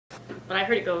but I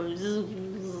heard it go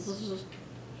zzz.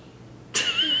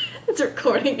 It's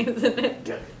recording, isn't it?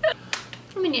 Yeah.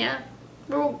 I mean, yeah.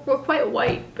 We're quite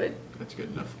white, but... That's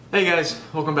good enough. Hey guys,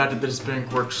 welcome back to the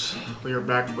DisappearingQuirks. We are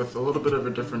back with a little bit of a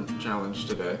different challenge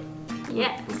today.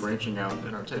 Yes. We're branching out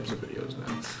in our types of videos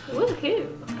now. Woohoo!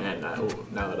 And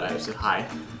now that I have said hi,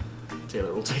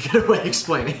 Taylor will take it away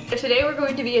explaining. Today we're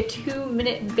going to be a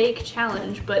 2-minute bake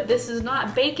challenge, but this is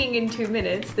not baking in 2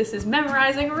 minutes, this is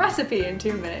memorizing a recipe in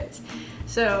 2 minutes.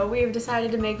 So we have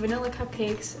decided to make vanilla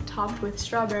cupcakes topped with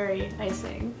strawberry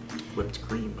icing. Whipped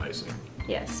cream icing.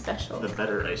 Yes, special. The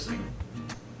better icing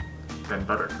than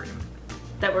buttercream.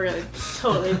 That we're gonna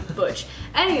totally butch.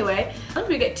 Anyway,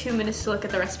 we get 2 minutes to look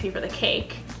at the recipe for the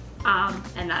cake,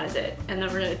 and that is it. And then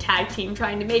we're gonna tag team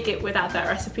trying to make it without that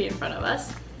recipe in front of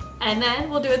us. And then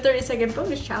we'll do a 30-second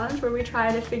bonus challenge where we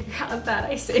try to figure out that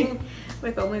icing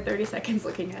with only 30 seconds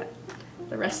looking at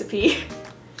the recipe.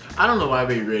 I don't know why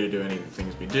we agree to do any of the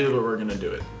things we do, but we're gonna do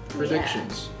it.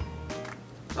 Predictions.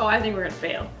 Yeah. Oh, I think we're gonna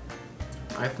fail.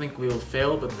 I think we'll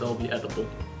fail, but they'll be edible.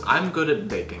 I'm good at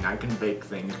baking. I can bake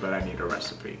things, but I need a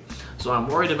recipe. So I'm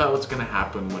worried about what's gonna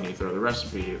happen when you throw the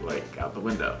recipe, like, out the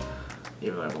window.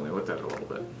 Even though I've only looked at it a little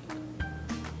bit.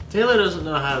 Taylor doesn't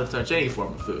know how to touch any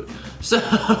form of food. So,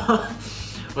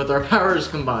 with our powers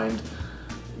combined,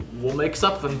 we'll make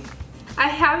something. I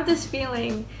have this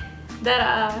feeling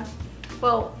that,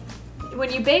 well,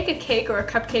 when you bake a cake or a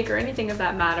cupcake or anything of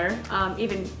that matter,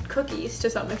 even cookies to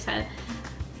some extent,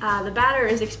 the batter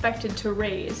is expected to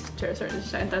raise to a certain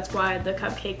extent. That's why the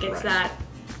cupcake gets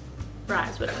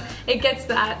whatever. It gets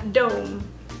that dome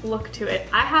look to it.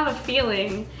 I have a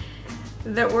feeling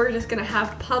that we're just gonna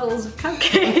have puddles of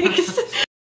cupcakes.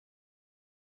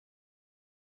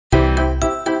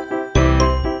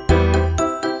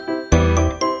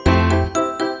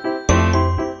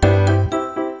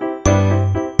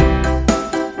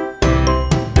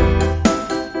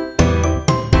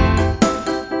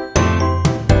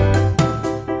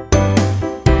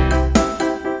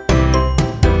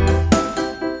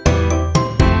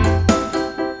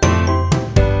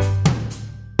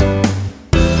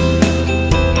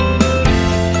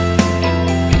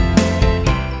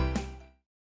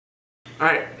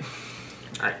 Alright.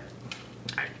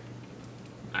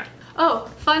 Oh,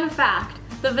 fun fact.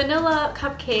 The vanilla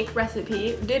cupcake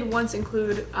recipe did once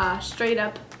include straight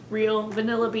up real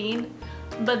vanilla bean,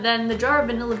 but then the jar of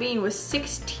vanilla bean was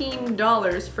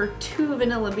 $16 for 2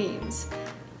 vanilla beans.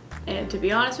 And to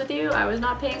be honest with you, I was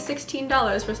not paying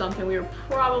 $16 for something we were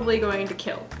probably going to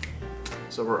kill.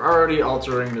 So we're already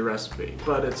altering the recipe,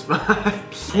 but it's fine.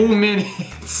 2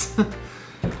 minutes.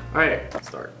 Alright, let's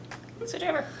start.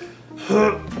 Whichever.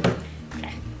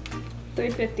 Okay.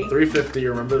 350. 350,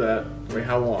 remember that. Wait,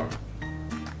 how long?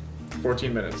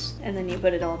 14 minutes. And then you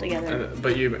put it all together.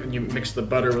 But you mix the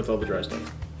butter with all the dry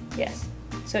stuff. Yes.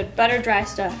 So butter, dry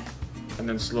stuff. And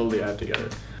then slowly add together.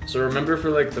 So remember for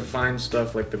like the fine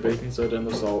stuff, like the baking soda and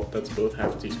the salt, that's both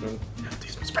half a teaspoon. Half a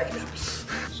teaspoon, spread it.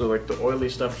 So like the oily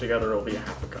stuff together will be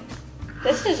half a cup.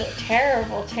 This is a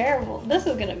terrible, this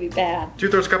is gonna be bad.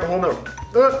 2/3 cup of whole milk.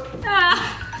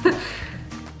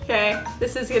 Okay,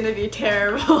 this is gonna be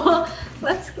terrible.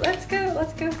 Let's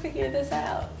go figure this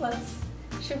out.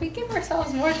 Should we give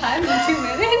ourselves more time than 2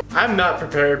 minutes? I'm not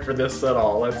prepared for this at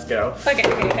all. Let's go.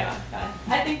 Okay,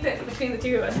 I think that between the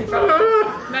two of us, we probably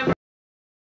remember.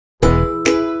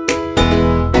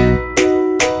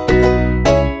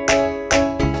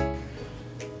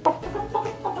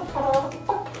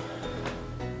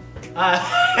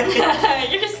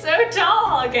 You're so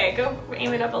tall. Okay, go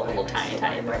aim it up a little tiny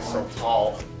bit. So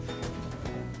tall.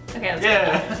 Okay, let's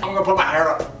go. I'm gonna put my hair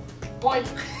up. Boy.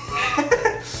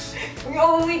 We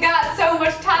only got so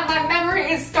much time. My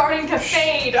memory is starting to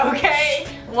fade, okay?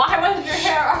 Why wasn't your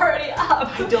hair already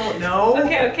up? I don't know.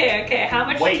 Okay. How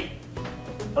much? Wait.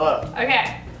 Hello.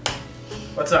 Okay.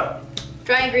 What's up?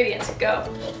 Dry ingredients, go.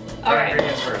 All Dry right.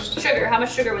 ingredients first. Sugar, how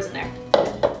much sugar was in there?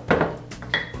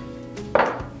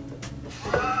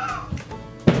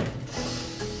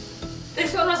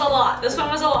 This one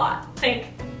was a lot. Think.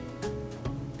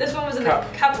 This one was in the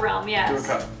cup realm, yes. Do a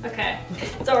cup. Okay.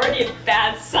 It's already a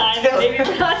bad sign. Maybe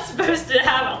we're not supposed to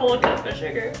have a whole cup of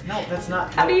sugar. No, that's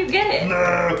not. How do you get it?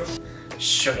 No.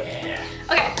 Sugar.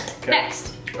 Okay,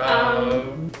 next.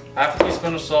 Half a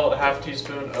teaspoon of salt, half a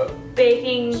teaspoon of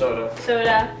baking soda,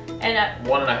 and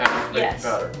 1.5 baking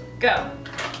powder. Go.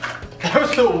 That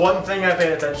was the one thing I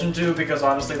paid attention to because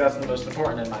honestly that's the most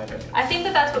important in my opinion. I think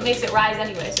that that's what makes it rise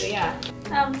anyway, so yeah.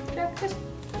 Just...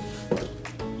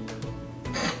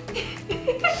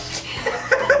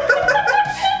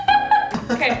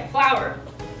 Okay, flour.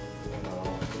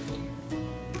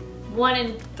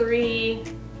 1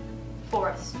 3/4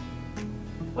 3/4.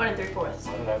 1 3/4.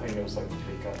 Why did I think it was like 3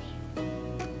 cups?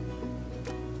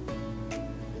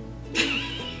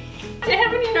 I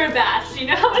haven't eaten a batch. Do you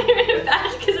know how many are in a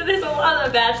batch? Because if there's a lot in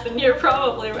a batch, then you're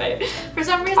probably right. For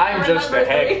some reason, I'm just a three.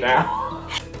 heck now.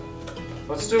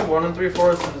 Let's do 1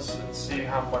 3/4 and see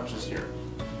how much is here.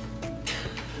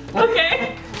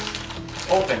 Okay.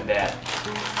 Open that.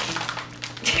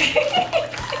 Do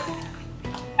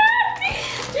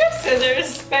you have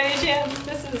scissors by any chance?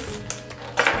 This is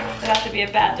would have to be a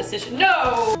bad decision.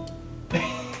 No!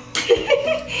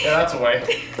 Yeah, that's a way.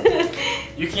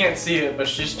 You can't see it, but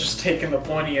she's just taking the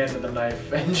pointy end of the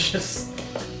knife and just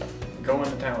going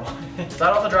to town. Is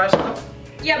that all the dry stuff?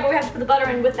 Yeah, but we have to put the butter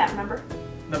in with that, remember?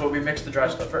 No, but we mixed the dry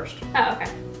stuff first. Oh, okay.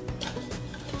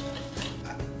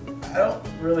 I don't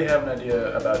really have an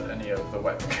idea about any of the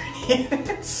wet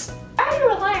ingredients. Why are you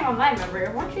relying on my memory?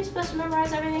 Weren't you supposed to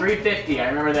memorize everything? 350, I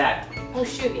remember that. Oh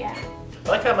shoot, yeah. I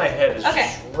like how my head is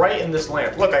just right in this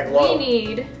lamp. Look, I glow. We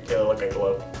need Taylor, look, I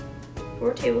glow.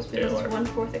 4 tablespoons Taylor. is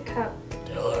 1/4 a cup.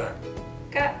 Taylor,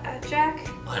 Got Jack?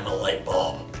 I'm a light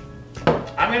bulb.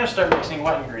 I'm gonna start mixing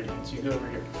wet ingredients. You go over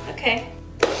here. Okay.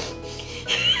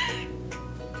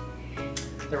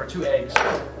 There were 2 eggs.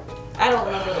 I don't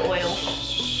remember the oil.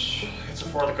 It's a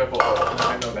 1/4 cup of oil.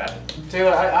 I know that.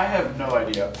 Taylor, I have no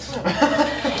idea.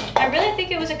 I really think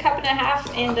it was a 1.5 cups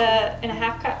and a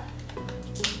 1/2 cup.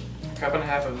 1.5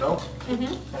 cups of milk Mm-hmm.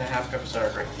 and a 1/2 cup of sour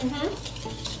cream.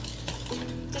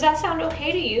 Mm-hmm. Does that sound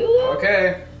okay to you?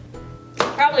 Okay.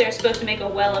 Probably are supposed to make a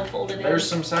well and fold it in. There's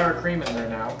some sour cream in there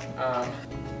now.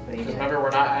 What do you Because do? remember,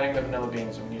 we're not adding the vanilla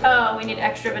beans. We need Oh, we need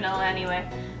extra vanilla anyway.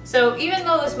 So even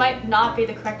though this might not be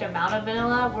the correct amount of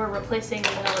vanilla, we're replacing the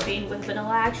vanilla bean with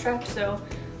vanilla extract, so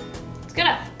it's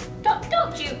gonna,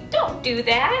 don't do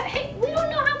that. Hey, we don't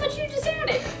know how much you just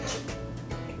added.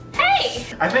 Hey!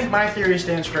 I think my theory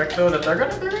stands correct though, that they're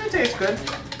gonna taste good.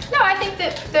 No, I think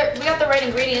that we got the right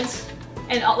ingredients,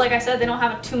 and like I said, they don't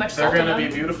have too much salt They're in gonna them.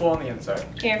 be beautiful on the inside.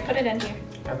 Here, put it in here.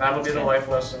 And that'll be the life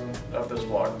lesson of this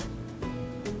vlog.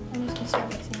 I'm just gonna start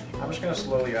mixing it. I'm just gonna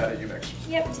slowly add it, you mix.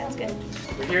 Yep, sounds good.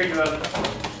 We hear you, Evan.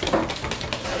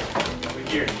 We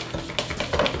hear you.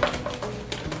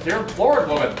 Dear Lord,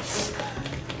 woman.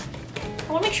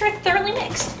 I want to make sure it's thoroughly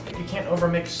mixed. You can't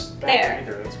overmix that There.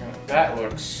 either. That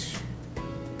looks...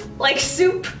 Like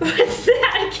soup. What's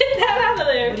that? Get that out of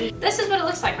there. This is what it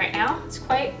looks like right now. It's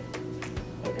quite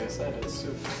Like I said, it's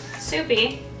soup.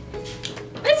 soupy.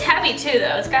 It's heavy too,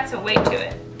 though. It's got some weight to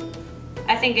it.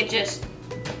 I think it just.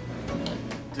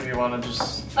 Do we want to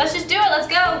just... Let's just do it. Let's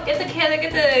go. Get the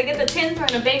tins. We're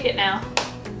gonna bake it now.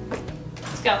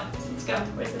 Let's go. Let's go.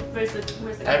 Where's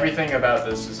the? Everything about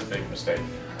this is a big mistake.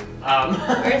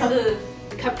 Where's the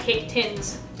cupcake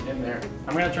tins? In there.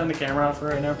 I'm gonna turn the camera off for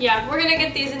right now. Yeah, we're gonna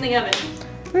get these in the oven.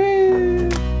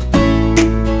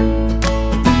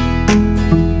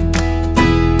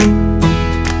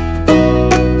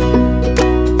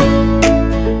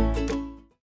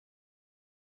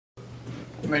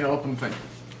 You made an open thing.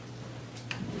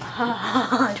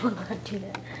 I don't know how to do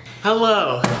that.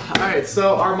 Hello. Alright,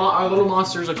 so our little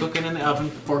monsters are cooking in the oven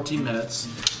for 14 minutes.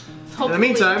 Hopefully. In the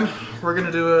meantime, we're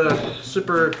gonna do a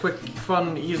super quick,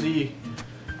 fun, easy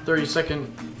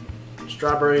 30-second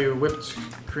strawberry whipped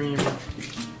cream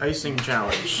icing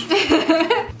challenge.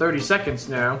 30 seconds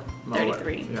now.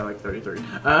 33. Yeah, like 33.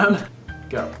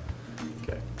 Go.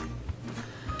 Okay.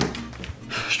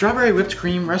 Strawberry whipped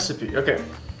cream recipe. Okay.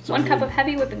 So 1 cup of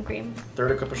heavy whipping cream.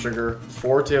 1/3 cup of sugar,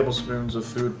 4 tablespoons of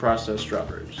food processed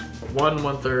strawberries. 1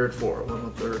 1/3 4,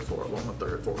 1 1/3 4, 1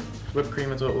 1/3 4. Whipped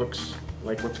cream until it looks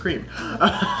like whipped cream.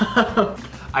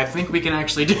 I think we can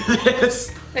actually do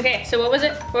this. Okay, so what was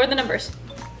it? What were the numbers?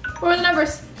 What were the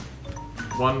numbers?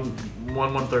 1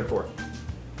 1/3 4.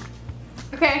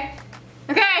 Okay.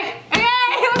 Okay.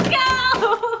 Okay, let's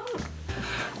go!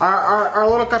 Our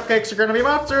little cupcakes are gonna be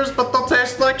monsters, but they'll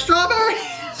taste like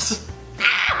strawberries.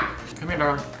 Come here,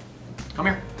 darling. Come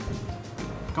here.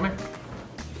 Come here.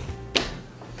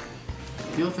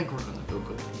 Do you think we're gonna do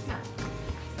good?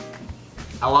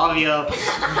 I love you.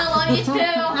 I love you too.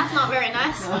 That's not very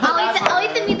nice. I'll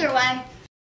eat them either way.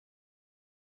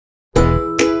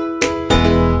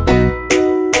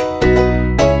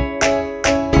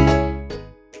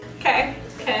 Okay.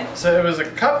 Okay. So it was a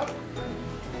cup.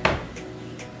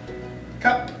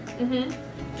 Mm-hmm.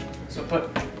 So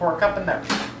pour a cup in there.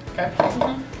 Okay?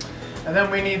 And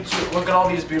then we need to look at all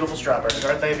these beautiful strawberries.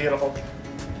 Aren't they beautiful?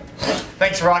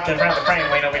 Thanks for rocking around the frame,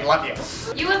 Lena. We love you.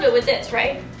 You whip it with this,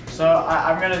 right? So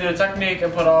I'm gonna do a technique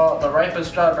and put all the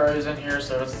ripest strawberries in here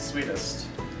so it's the sweetest.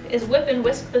 Is whip and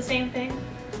whisk the same thing?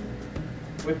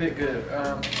 Whip it good.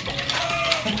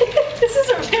 This is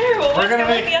terrible. We're gonna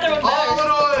make the other one better.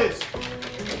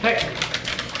 Hey,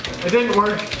 it didn't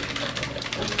work.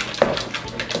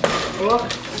 Well.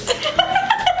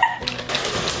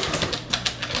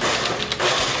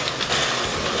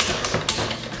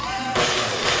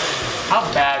 How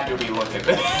bad do we look at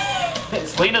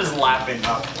this? Lena's laughing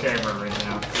off camera right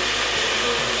now.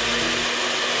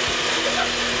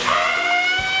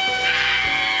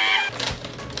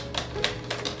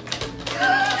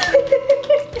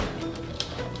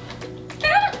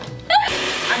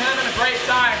 I'm having a great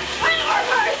time. My arm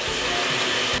hurts.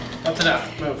 That's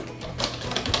enough. Move.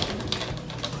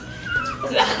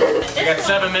 I got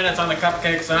 7 minutes on the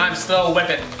cupcakes and I'm still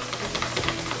whipping.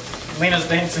 Lena's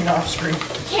dancing off screen.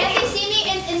 Can't they see me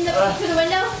through the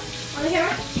window on the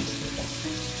camera?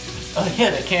 Oh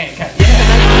yeah, they can.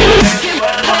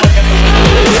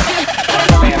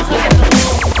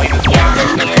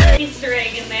 Easter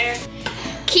egg in there.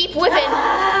 Keep whipping.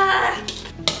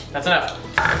 That's enough.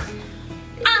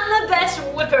 I'm the best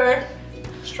whipper.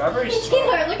 Strawberries.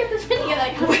 Taylor, look at this video.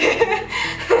 Like,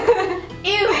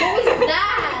 ew, what was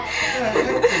that?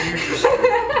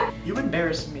 You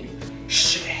embarrassed me.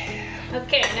 Shit.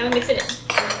 Okay, now we mix it in.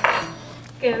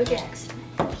 Go, Jackson.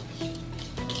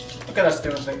 Look at us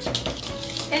doing things.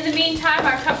 In the meantime,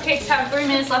 our cupcakes have 3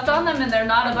 minutes left on them and they're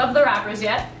not above the wrappers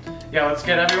yet. Yeah, let's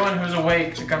get everyone who's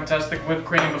awake to come test the whipped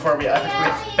cream before we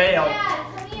epically fail. Dad,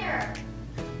 come here.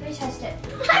 Let me test it.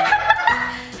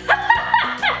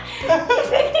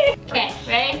 Okay,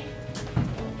 ready?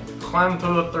 Climb to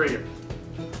the 3.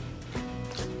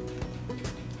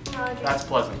 That's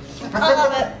pleasant. I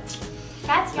love it.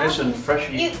 That's Nice and yummy. fresh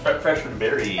and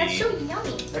berry. That's so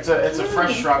yummy. It's a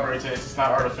fresh strawberry taste. It's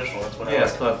not artificial. That's what I Yeah,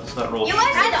 like. it's not rolled. You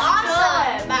guys did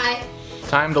awesome. Bye.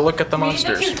 Time to look at the We need the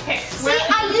monsters. toothpicks. See,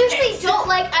 I usually don't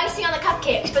like icing on the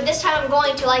cupcakes, but this time I'm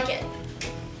going to like it.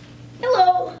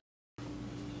 Hello.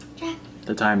 Jack,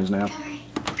 The time is now. sorry.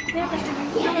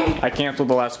 I canceled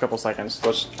the last couple seconds.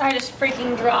 Let's. I just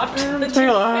freaking dropped the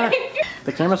Taylor. toothpick.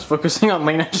 The camera's focusing on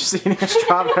Lena just eating a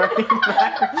strawberry.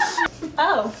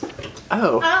 Oh.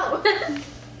 Oh. Oh.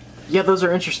 Yeah, those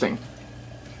are interesting.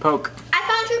 Poke. I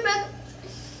found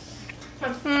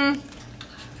your book.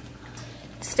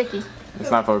 Sticky.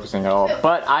 It's not focusing at all.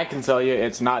 But I can tell you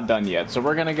it's not done yet. So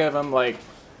we're gonna give them like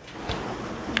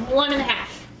 1.5.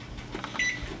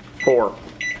 4.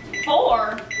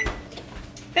 4?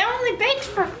 That only bakes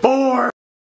for 4!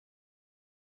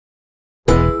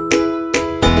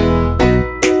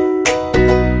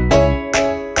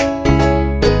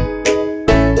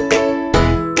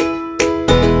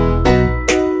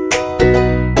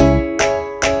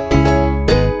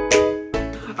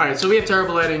 Alright, so we had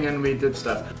terrible lighting and we did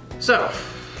stuff. So,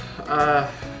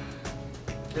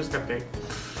 here's a cupcake.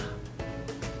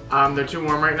 They're too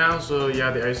warm right now, so yeah,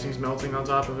 the icing's melting on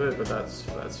top of it, but that's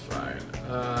fine.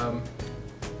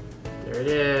 There it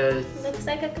is. Looks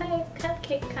like a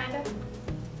cupcake, kind of.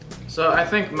 So I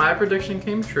think my prediction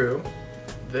came true.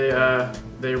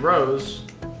 They rose,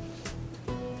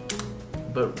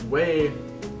 but way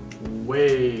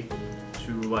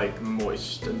too like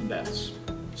moist and dense.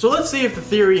 So let's see if the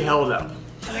theory held up.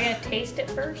 Are we gonna taste it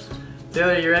first?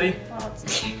 Taylor, you ready? Well,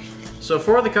 it's So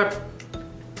for the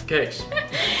cupcakes,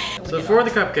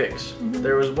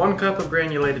 there was 1 cup of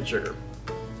granulated sugar.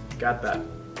 Got that.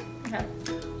 okay.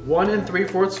 1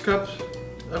 3/4 cups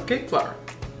of cake flour.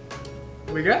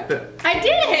 We got that. I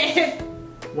did it!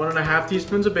 1.5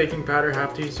 teaspoons of baking powder,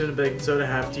 1/2 teaspoon of baking soda,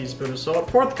 1/2 teaspoon of salt,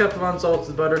 1/4 cup of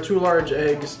unsalted butter, 2 large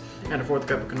eggs, and 1/4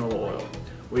 cup of canola oil.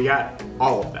 We got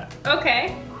all of that.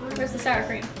 Okay. Where's the sour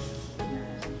cream?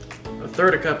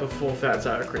 1/3 cup of full fat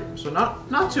sour cream. So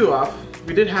not too off.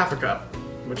 We did 1/2 cup,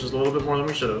 which is a little bit more than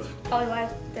we should have. Probably why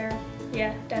they're,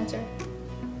 yeah, denser.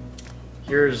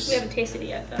 Here's. We haven't tasted it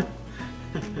yet, though.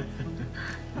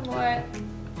 What?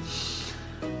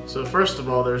 So first of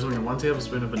all, there's only 1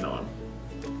 tablespoon of vanilla.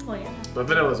 Well, yeah. But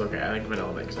vanilla's okay. I think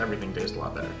vanilla makes everything taste a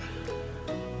lot better.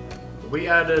 We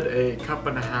added 1.5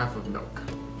 cups of milk.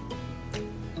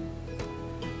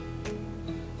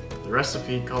 The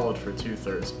recipe called for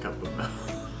 2/3 cup of milk.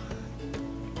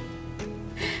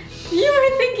 You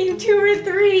were thinking 2 or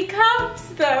 3 cups,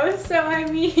 though, so I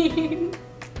mean...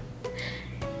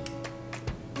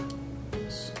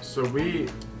 So we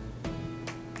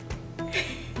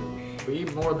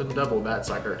more than doubled that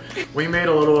sucker. We made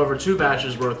a little over 2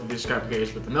 batches worth of these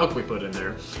cupcakes with the milk we put in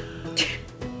there.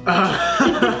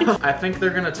 I think they're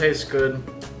gonna taste good.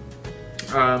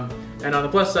 And on the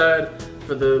plus side,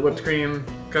 for the whipped cream,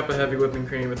 cup of heavy whipping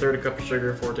cream, 1/3 cup of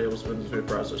sugar, 4 tablespoons of food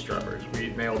processed strawberries.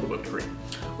 We nailed the whipped cream.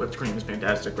 Whipped cream is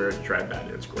fantastic. We already tried that.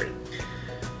 It's great.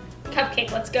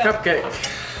 Cupcake, let's go. Cupcake.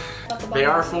 They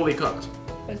are fully cooked.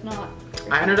 It's not.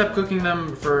 I ended up cooking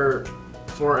them for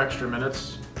 4 extra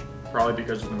minutes, probably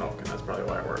because of the milk, and that's probably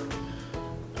why it worked.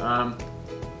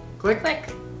 Click. Click.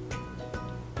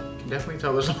 You can definitely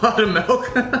tell there's a lot of milk.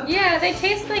 Yeah, they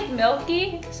taste like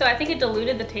milky, so I think it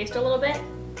diluted the taste a little bit.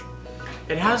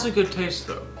 It has a good taste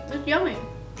though. It's yummy.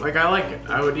 Like, I like it.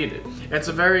 I would eat it. It's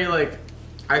a very, like,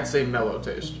 I'd say mellow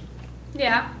taste.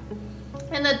 Yeah.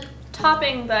 And the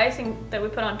topping, the icing that we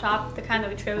put on top, the kind that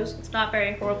we chose, it's not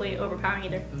very horribly overpowering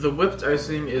either. The whipped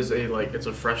icing is it's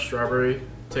a fresh strawberry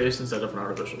taste instead of an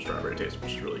artificial strawberry taste,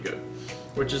 which is really good.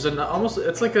 Which is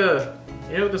it's like a,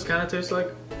 you know what this kind of tastes like?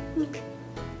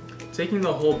 Taking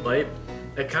the whole bite,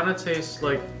 it kind of tastes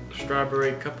like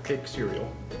strawberry cupcake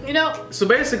cereal. You know, So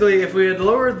basically, if we had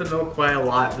lowered the milk by a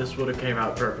lot, this would have came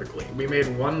out perfectly. We made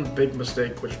one big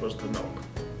mistake, which was the milk.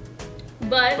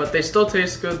 But they still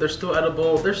taste good, they're still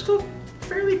edible, they're still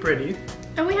fairly pretty.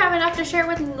 and we have enough to share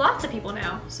with lots of people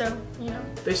now, so, you know.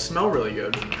 They smell really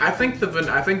good. I think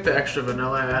the extra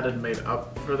vanilla I added made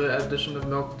up for the addition of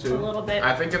milk too. A little bit.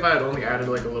 I think if I had only added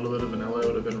like a little bit of vanilla, it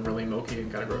would have been really milky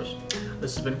and kind of gross.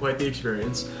 This has been quite the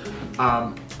experience.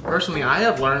 Personally, I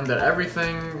have learned that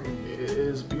everything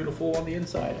is beautiful on the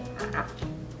inside.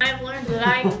 I've learned that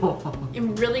I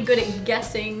am really good at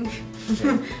guessing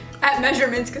at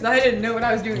measurements because I didn't know what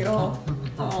I was doing at all.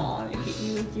 Aw, look at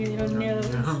you with your little nose.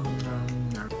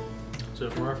 So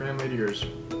from our family to yours,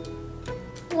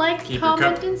 Like, Keep your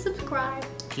comment, cup- and subscribe.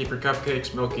 keep your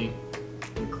cupcakes milky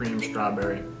and cream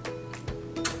strawberry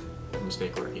and stay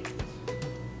quirky.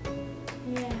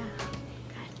 Yeah,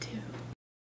 got to.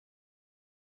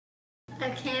 I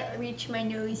can't reach my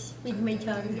nose with my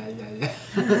tongue.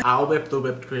 I'll whip the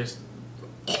whipped cream.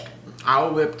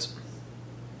 I'll whipped.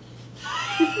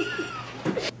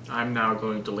 I'm now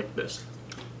going to lick this.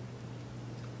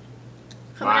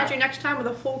 Coming Bye. at you next time with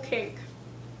a full cake.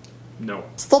 No.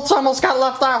 Stitch almost got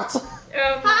left out.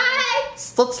 Hi!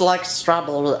 Stitch likes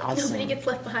strawberry Nobody icing. gets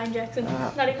left behind, Jackson.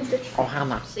 Not even Stitch. Oh,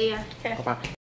 Hannah. See ya. Okay. Bye-bye.